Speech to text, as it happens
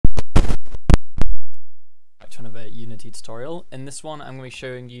Unity tutorial. In this one, I'm going to be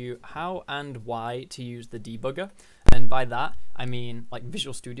showing you how and why to use the debugger. And by that, I mean like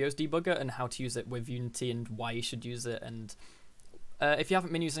Visual Studio's debugger and how to use it with Unity and why you should use it. And if you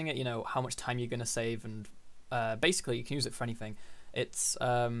haven't been using it, you know, how much time you're going to save. And basically, you can use it for anything. It's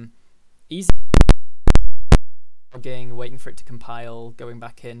easy. Waiting for it to compile, going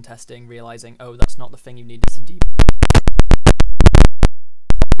back in, testing, realizing, oh, that's not the thing you needed to debug.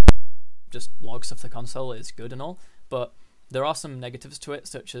 Just log stuff to the console is good and all, but there are some negatives to it,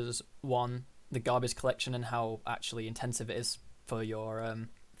 such as one, the garbage collection and how actually intensive it is for your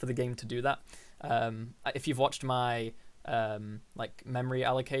for the game to do that. If you've watched my like memory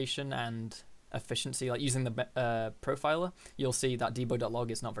allocation and efficiency, like using the profiler, you'll see that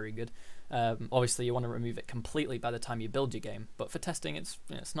debug.log is not very good. Obviously, you want to remove it completely by the time you build your game, but for testing, it's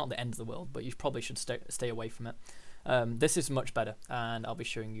not the end of the world, but you probably should stay away from it. This is much better, and I'll be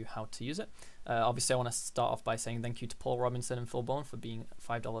showing you how to use it. Obviously, I want to start off by saying thank you to Paul Robinson and Phil Bourne for being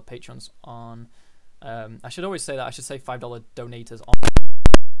 $5 patrons on... I should always say that. I should say $5 donators on...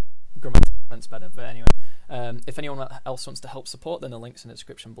 Grammatically better, but anyway. If anyone else wants to help support, then the link's in the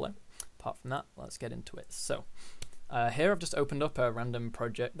description below. Apart from that, let's get into it. So, here I've just opened up a random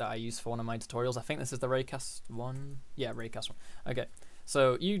project that I use for one of my tutorials. I think this is the Raycast one. Yeah, Raycast one. Okay,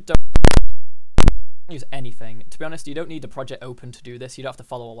 so you don't use anything. To be honest, you don't need a project open to do this. You don't have to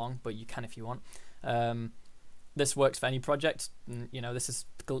follow along, but you can if you want. This works for any project. You know, this is...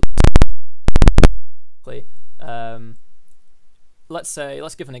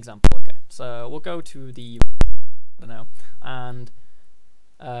 let's give an example. Okay, so we'll go to the... I don't know, and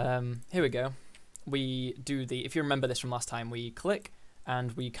here we go. We do the, if you remember this from last time, we click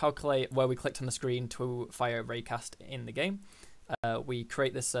and we calculate where we clicked on the screen to fire Raycast in the game. We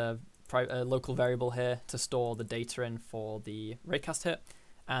create this local variable here to store the data in for the Raycast hit,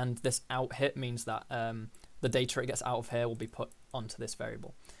 and this out hit means that the data it gets out of here will be put onto this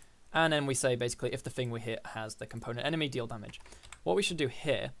variable. And then we say basically if the thing we hit has the component enemy, deal damage. What we should do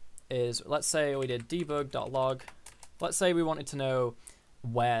here is, let's say we did debug.log. Let's say we wanted to know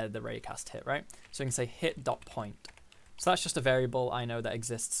where the Raycast hit, right? So we can say hit.point. So that's just a variable I know that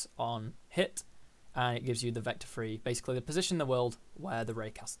exists on hit, and it gives you the vector free, basically the position in the world where the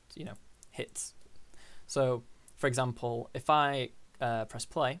Raycast, you know, hits. So, for example, if I press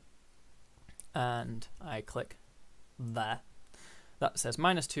play and I click there, that says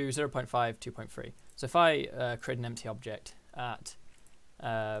 -2, 0.5, 2.3. So if I create an empty object at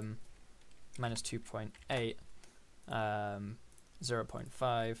 -2.8,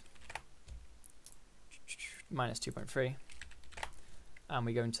 0.5, -2.3, and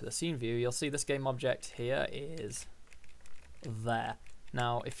we go into the scene view, you'll see this game object here is there.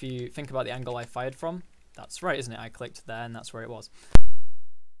 Now, if you think about the angle I fired from, that's right, isn't it? I clicked there, and that's where it was.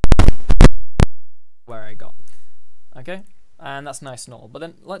 Where I got. Okay? And that's nice and all. But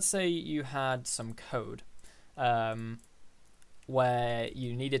then, let's say you had some code where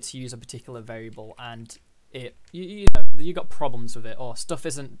you needed to use a particular variable, and you know, you got problems with it, or stuff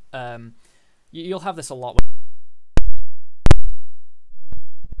isn't... you'll have this a lot.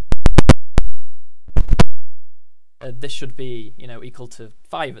 This should be, you know, equal to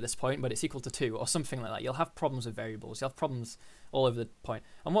 5 at this point, but it's equal to 2, or something like that. You'll have problems with variables. You'll have problems all over the point.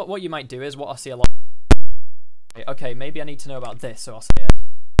 And what you might do is, what I see a lot... Okay, maybe I need to know about this, so I'll say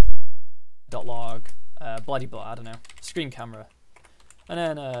 .log, bloody blah, I don't know, screen camera. And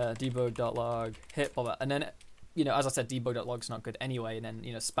then debug.log, hit, blah, blah. And then, you know, as I said, debug.log's not good anyway, and then,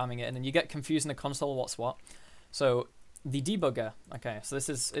 you know, spamming it, and then you get confused in the console what's what. So the debugger, okay, so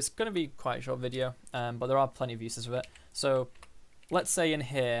it's going to be quite a short video, but there are plenty of uses of it. So let's say in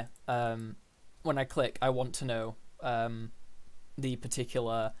here, when I click, I want to know the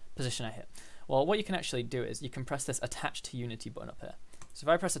particular position I hit. Well, what you can actually do is you can press this attach to Unity button up here. So if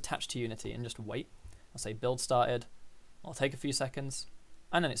I press attach to Unity and just wait, I'll say build started, I'll take a few seconds,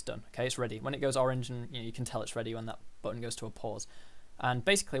 and then it's done. Okay, it's ready. When it goes orange, and you can tell it's ready when that button goes to a pause. And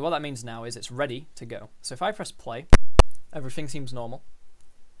basically what that means now is it's ready to go. So if I press play, everything seems normal.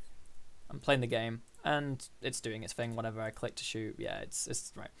 I'm playing the game, and it's doing its thing. Whenever I click to shoot, yeah,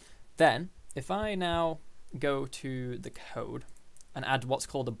 it's right. Then, if I now go to the code and add what's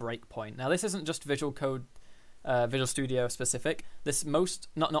called a breakpoint. Now, this isn't just Visual Studio specific. This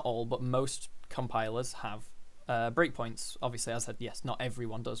not all, but most compilers have breakpoints. Obviously, as I said, yes, not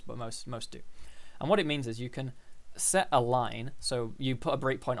everyone does, but most do. And what it means is you can set a line. So you put a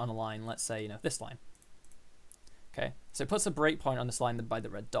breakpoint on a line. Let's say, you know, this line. Okay, so it puts a breakpoint on this line by the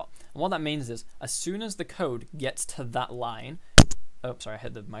red dot. And what that means is, as soon as the code gets to that line, oh, sorry, I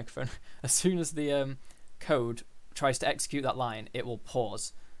hit the microphone. As soon as the code tries to execute that line, it will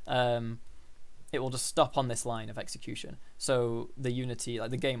pause. it will just stop on this line of execution. So the Unity,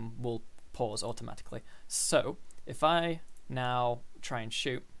 like the game, will pause automatically. So if I now try and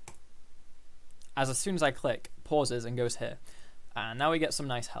shoot, as soon as I click, pauses and goes here. And now we get some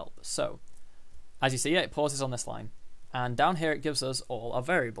nice help. So as you see, it pauses on this line. And down here it gives us all our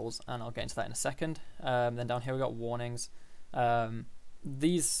variables, and I'll get into that in a second. Then down here we got warnings.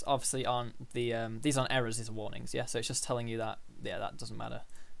 These obviously aren't these aren't errors, these are warnings. Yeah, so it's just telling you that that doesn't matter.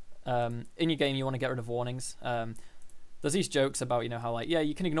 In your game, you want to get rid of warnings. There's these jokes about, you know, how like, yeah,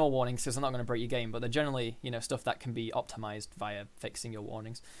 you can ignore warnings because they're not going to break your game, but they're generally, you know, stuff that can be optimized via fixing your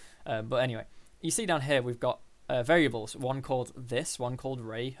warnings. But anyway, you see down here we've got variables, one called this, one called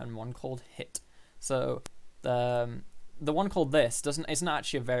ray, and one called hit. So the one called this isn't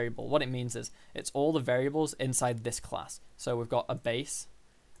actually a variable. What it means is it's all the variables inside this class. So we've got a base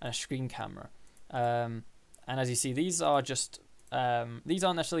and a screen camera. And as you see, these are just these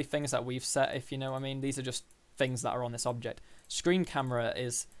aren't necessarily things that we've set, if you know what I mean. These are just things that are on this object. Screen camera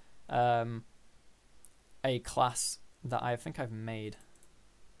is a class that I think I've made.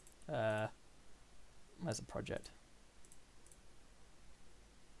 Where's the project?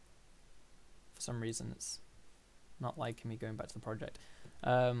 For some reason it's not liking me going back to the project.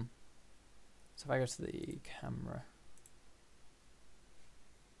 So if I go to the camera,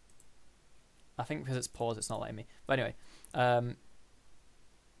 I think because it's paused it's not letting me. But anyway,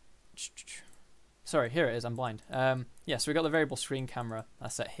 sorry, here it is, I'm blind. Yeah, so we've got the variable screen camera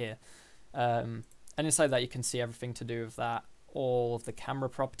that's set here. And inside that you can see everything to do with that, all of the camera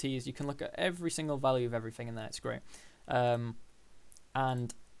properties. You can look at every single value of everything in there, it's great.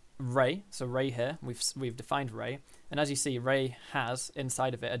 And ray, so ray here, we've defined ray. And as you see, ray has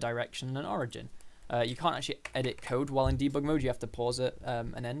inside of it a direction and an origin. You can't actually edit code while in debug mode, you have to pause it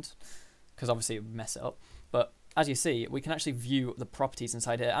and end, because obviously it would mess it up. But as you see, we can actually view the properties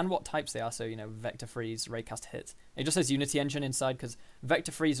inside here and what types they are. So, you know, vector freeze, raycast hit. It just says Unity engine inside because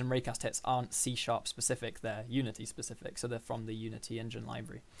vector freeze and raycast hits aren't C# specific, they're Unity specific. So they're from the Unity engine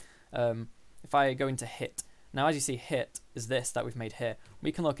library. If I go into hit, now as you see, hit is this that we've made here.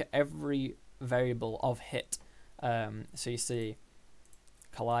 We can look at every variable of hit. So you see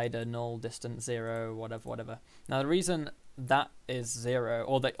collider, null, distance, 0, whatever. Now the reason that is 0,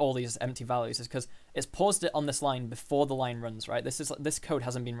 or that all these empty values, is because it's paused it on this line before the line runs, right? This code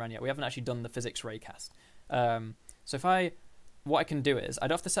hasn't been run yet. We haven't actually done the physics raycast. So what I can do is, I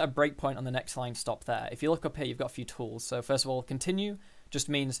don't have to set a breakpoint on the next line, stop there. If you look up here, you've got a few tools. So first of all, continue just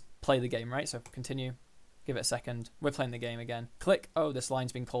means play the game, right? So continue, give it a second, we're playing the game again. Click, oh, this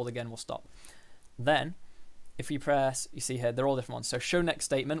line's been called again, we'll stop. Then, if you press, you see here, they're all different ones. So show next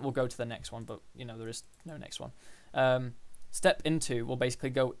statement will go to the next one, but you know, there is no next one. Step into will basically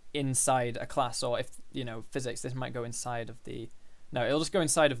go inside a class, or if, you know, physics, this might go inside of the, no, it'll just go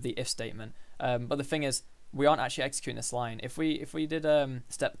inside of the if statement. But the thing is, we aren't actually executing this line. If we did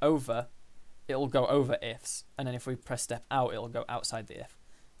step over, it'll go over ifs, and then if we press step out, it'll go outside the if,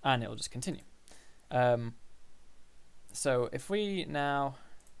 and it'll just continue. So if we now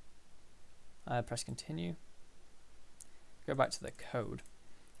press continue, go back to the code.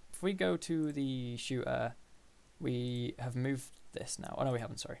 If we go to the shooter, we have moved this now. Oh no, we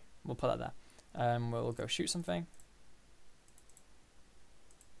haven't, sorry. We'll put that there. We'll go shoot something.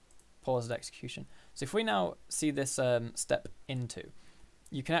 Pause the execution. So if we now see this step into,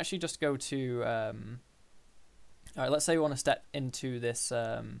 you can actually just go to, alright, let's say we want to step into this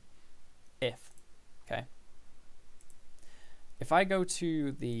if, okay. If I go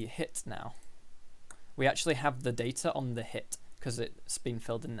to the hit now, we actually have the data on the hit because it's been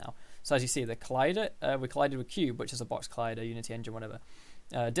filled in now. So as you see, the collider, we collided with cube, which is a box collider, Unity engine, whatever.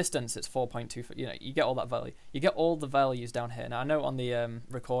 Distance, it's 4.2, you know, you get all that value. You get all the values down here. Now I know on the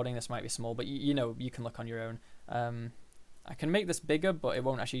recording this might be small, but you know, you can look on your own. I can make this bigger, but it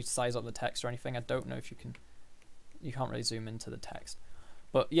won't actually size up the text or anything. I don't know if you can't really zoom into the text.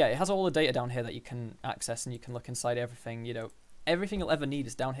 But yeah, it has all the data down here that you can access, and you can look inside everything. You know, everything you'll ever need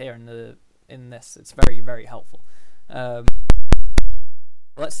is down here in this. It's very, very helpful.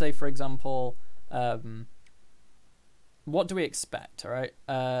 Let's say, for example, what do we expect, all right?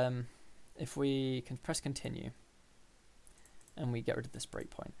 If we can press continue and we get rid of this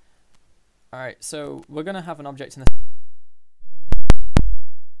breakpoint. All right, so we're going to have an object in this.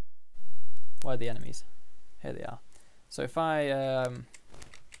 Where are the enemies? Here they are. So if I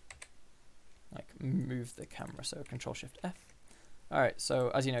like move the camera, so Control-Shift-F. All right, so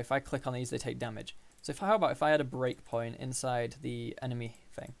as you know, if I click on these, they take damage. So how about if I had a breakpoint inside the enemy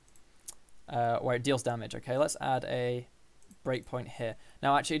thing where it deals damage? Okay, let's add a breakpoint here.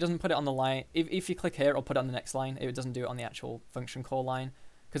 Now, actually, it doesn't put it on the line. If you click here, it'll put it on the next line. It doesn't do it on the actual function call line.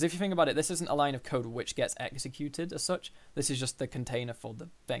 Because if you think about it, this isn't a line of code which gets executed as such. This is just the container for the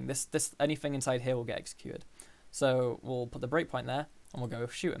thing. This anything inside here will get executed. So we'll put the breakpoint there, and we'll go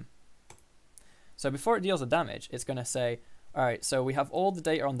shoot him. So before it deals the damage, it's going to say, all right, so we have all the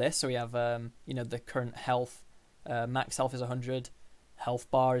data on this. So we have, you know, the current health, max health is 100, health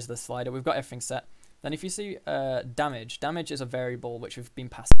bar is the slider. We've got everything set. Then if you see damage is a variable which we've been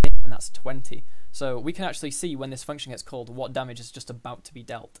passing in, and that's 20. So we can actually see when this function gets called what damage is just about to be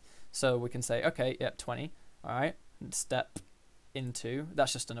dealt. So we can say, okay, yep, 20. All right, step into.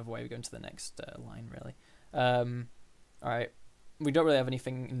 That's just another way we go into the next line, really. All right, we don't really have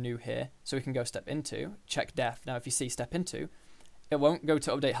anything new here, so we can go step into, check def. Now if you see step into, it won't go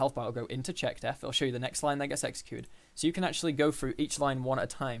to update health bar, it'll go into check def. It'll show you the next line that gets executed. So you can actually go through each line one at a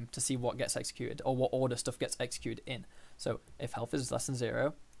time to see what gets executed or what order stuff gets executed in. So if health is less than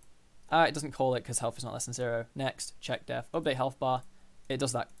 0, it doesn't call it because health is not less than 0. Next, check def, update health bar. It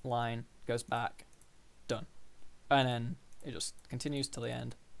does that line, goes back, done. And then it just continues till the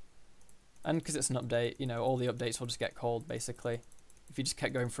end. And because it's an update, you know, all the updates will just get called, basically. If you just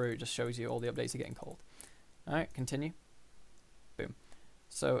kept going through, it just shows you all the updates are getting called. All right, continue. Boom.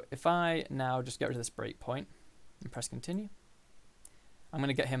 So if I now just get rid of this breakpoint and press continue, I'm going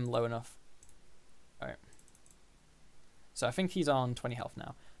to get him low enough. All right. So I think he's on 20 health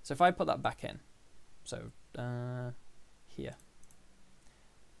now. So if I put that back in, so here,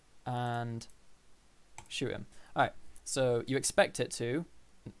 and shoot him. All right. So you expect it to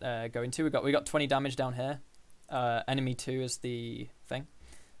go into. We got 20 damage down here. Enemy 2 is the thing,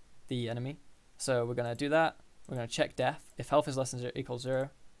 the enemy. So we're gonna do that. We're gonna check def. If health is less than 0 equals 0.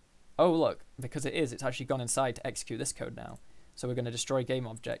 Oh look, because it is, it's actually gone inside to execute this code now. So we're gonna destroy game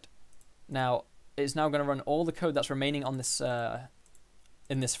object. Now it's now gonna run all the code that's remaining on this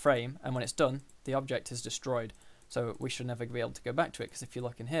in this frame, and when it's done, the object is destroyed. So we should never be able to go back to it, because if you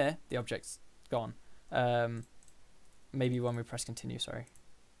look in here, the object's gone. Maybe when we press continue, sorry.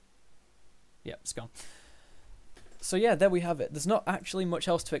 Yep, it's gone. So yeah, there we have it. There's not actually much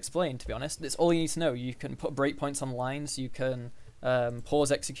else to explain, to be honest. It's all you need to know. You can put breakpoints on lines, you can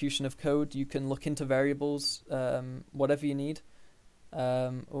pause execution of code, you can look into variables, whatever you need.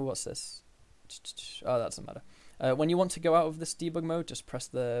 Oh, what's this? Oh, that doesn't matter. When you want to go out of this debug mode, just press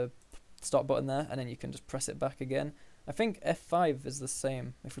the stop button there, and then you can just press it back again. I think F5 is the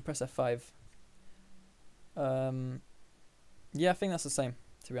same. If we press F5, yeah, I think that's the same,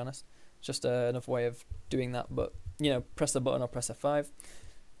 to be honest. It's just another way of doing that, but you know, press the button or press F5.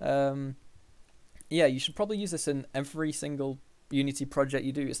 Yeah, you should probably use this in every single Unity project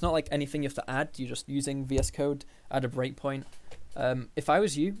you do. It's not like anything you have to add. You're just using VS Code, add a breakpoint. If I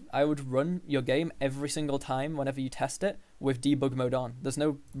was you, I would run your game every single time whenever you test it with debug mode on. There's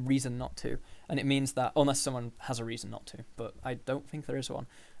no reason not to, and it means that, unless someone has a reason not to, but I don't think there is one.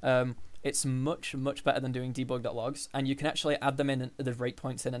 It's much, much better than doing debug.logs, and you can actually add them in, the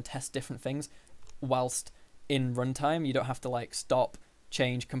breakpoints in, and test different things whilst in runtime. You don't have to like stop,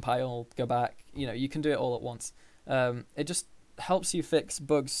 change, compile, go back. You know, you can do it all at once. It just helps you fix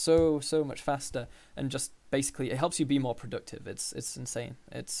bugs so much faster, and just basically it helps you be more productive. It's insane.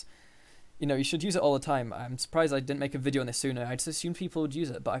 It's, you know, you should use it all the time. I'm surprised I didn't make a video on this sooner. I just assumed people would use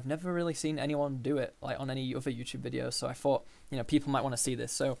it, but I've never really seen anyone do it like on any other YouTube videos. So I thought, you know, people might want to see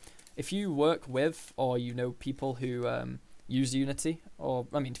this. So if you work with, or you know people who use Unity, or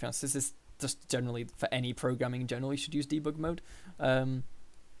I mean, to be honest, this is just generally for any programming in general, you should use debug mode.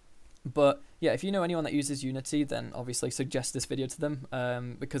 But yeah, if you know anyone that uses Unity, then obviously suggest this video to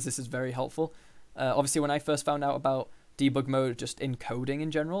them, because this is very helpful. Obviously, when I first found out about debug mode just in coding in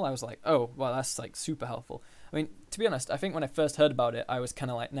general, I was like, oh, well, that's like super helpful. I mean, to be honest, I think when I first heard about it, I was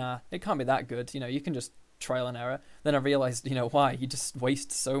kind of like, nah, it can't be that good. You know, you can just trial and error. Then I realized, you know, why? You just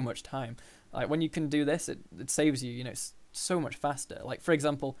waste so much time. Like when you can do this, it saves you, you know, it's so much faster. Like for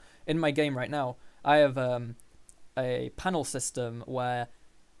example, in my game right now, I have a panel system where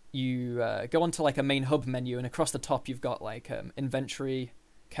you go onto like a main hub menu, and across the top you've got like inventory,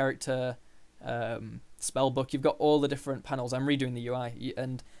 character, spellbook. You've got all the different panels. I'm redoing the UI,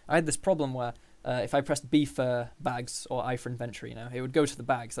 and I had this problem where if I pressed B for bags or I for inventory, you know, it would go to the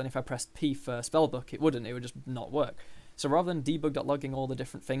bags. And if I pressed P for spellbook, it wouldn't. It would just not work. So rather than debug.logging all the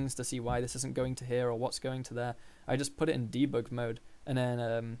different things to see why this isn't going to here or what's going to there, I just put it in debug mode, and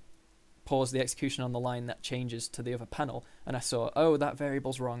then pause the execution on the line that changes to the other panel, and I saw, oh, that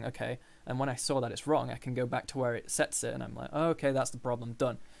variable's wrong, okay. And when I saw that it's wrong, I can go back to where it sets it, and I'm like, oh, okay, that's the problem,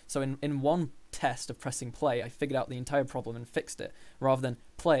 done. So in one test of pressing play, I figured out the entire problem and fixed it, rather than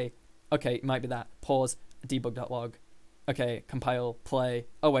play, okay, it might be that, pause, debug.log, okay, compile, play,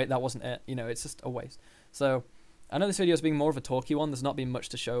 oh wait, that wasn't it, you know, it's just a waste. So I know this video is being more of a talky one. There's not been much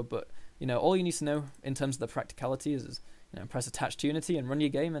to show, but all you need to know in terms of the practicality is press attach to Unity and run your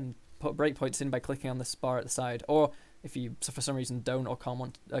game and put breakpoints in by clicking on this bar at the side. Or if you for some reason don't or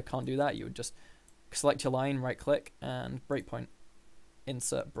can't do that, you would just select your line, right click, and breakpoint,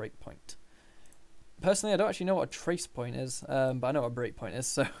 insert breakpoint. Personally, I don't actually know what a trace point is, but I know what a breakpoint is,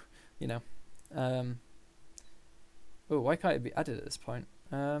 so oh, why can't it be added at this point?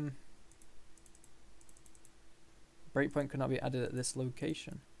 Breakpoint could not be added at this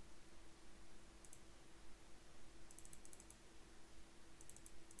location.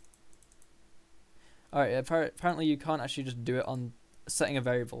 Alright, apparently you can't actually just do it on setting a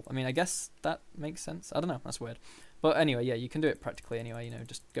variable. I mean, I guess that makes sense. I don't know, that's weird. But anyway, yeah, you can do it practically anyway,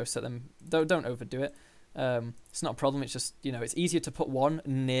 just go set them. Don't overdo it. It's not a problem, it's just, it's easier to put one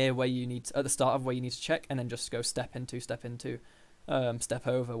near where you need to, at the start of where you need to check, and then just go step into, step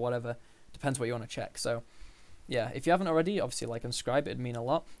over, whatever. Depends what you want to check. So yeah, if you haven't already, obviously like and subscribe, it'd mean a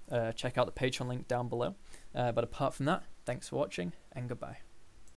lot. Check out the Patreon link down below. But apart from that, thanks for watching, and goodbye.